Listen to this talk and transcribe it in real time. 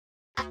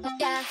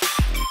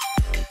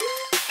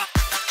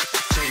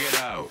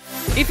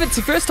If it's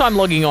your first time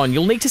logging on,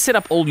 you'll need to set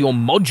up all your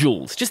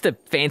modules, just a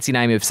fancy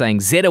name of saying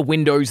Zetta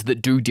windows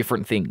that do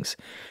different things.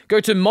 Go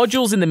to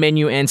Modules in the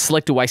menu and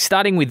select away,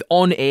 starting with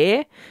On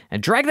Air,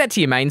 and drag that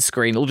to your main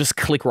screen. It'll just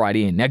click right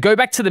in. Now go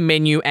back to the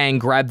menu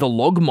and grab the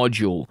Log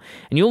module,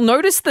 and you'll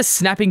notice the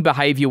snapping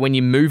behavior when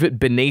you move it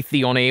beneath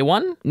the On Air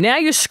one. Now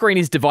your screen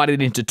is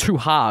divided into two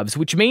halves,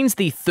 which means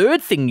the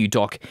third thing you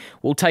dock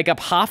will take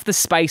up half the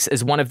space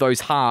as one of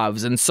those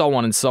halves, and so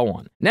on and so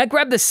on. Now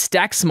grab the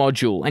Stacks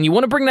module, and you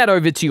want to bring that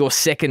over to your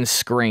second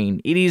screen.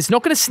 It is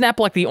not going to snap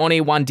like the On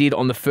Air one did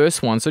on the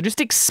first one, so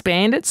just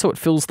expand it so it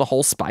fills the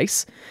whole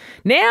space.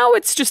 Now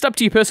it's just up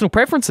to your personal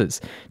preferences.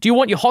 Do you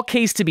want your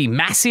hotkeys to be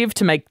massive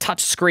to make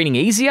touch screening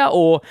easier,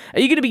 or are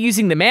you going to be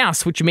using the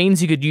mouse, which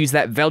means you could use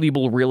that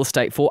valuable real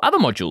estate for other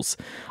modules?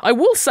 I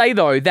will say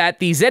though that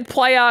the Z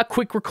Player,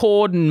 Quick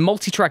Record, and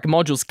Multitrack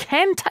modules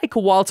can take a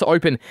while to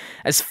open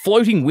as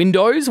floating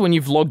windows when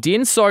you've logged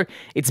in, so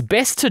it's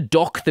best to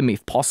dock them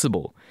if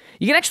possible.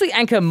 You can actually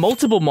anchor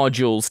multiple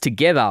modules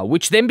together,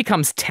 which then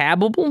becomes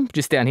tabbable,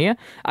 just down here.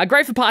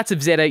 Great for parts of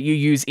Zetta you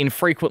use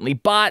infrequently,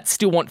 but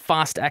still want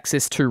fast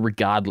access to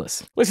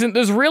regardless. Listen,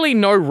 there's really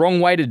no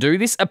wrong way to do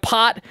this,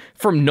 apart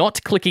from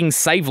not clicking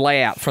Save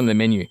Layout from the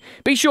menu.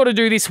 Be sure to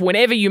do this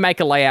whenever you make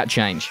a layout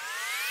change.